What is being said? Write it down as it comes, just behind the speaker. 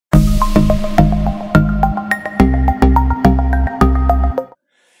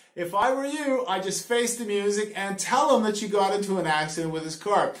If I were you, I'd just face the music and tell him that you got into an accident with his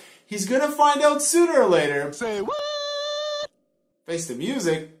car. He's gonna find out sooner or later. Say what? Face the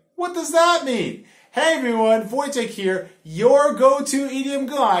music? What does that mean? Hey everyone, Wojtek here, your go-to idiom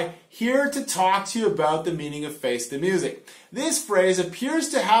guy, here to talk to you about the meaning of face the music. This phrase appears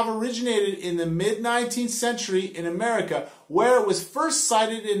to have originated in the mid-19th century in America, where it was first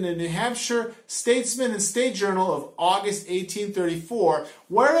cited in the New Hampshire Statesman and State Journal of August 1834,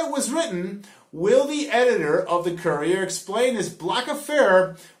 where it was written, "Will the editor of the Courier explain this black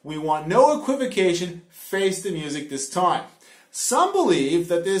affair? We want no equivocation, face the music this time." Some believe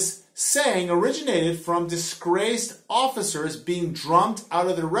that this saying originated from disgraced officers being drummed out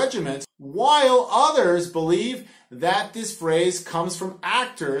of their regiments, while others believe that this phrase comes from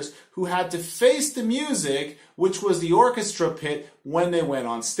actors who had to face the music, which was the orchestra pit, when they went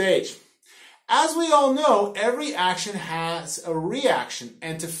on stage. As we all know, every action has a reaction,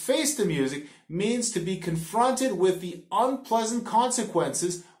 and to face the music means to be confronted with the unpleasant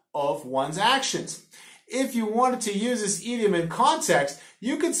consequences of one's actions. If you wanted to use this idiom in context,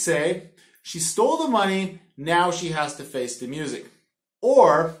 you could say, she stole the money, now she has to face the music.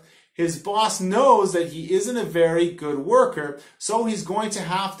 Or, his boss knows that he isn't a very good worker, so he's going to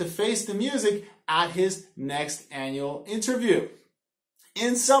have to face the music at his next annual interview.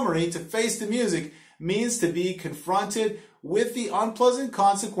 In summary, to face the music means to be confronted with the unpleasant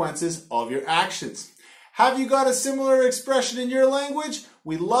consequences of your actions. Have you got a similar expression in your language?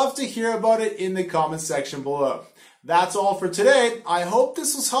 We'd love to hear about it in the comment section below. That's all for today. I hope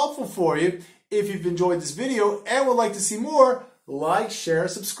this was helpful for you. If you've enjoyed this video and would like to see more, like, share,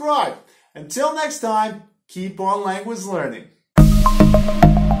 subscribe. Until next time, keep on language learning.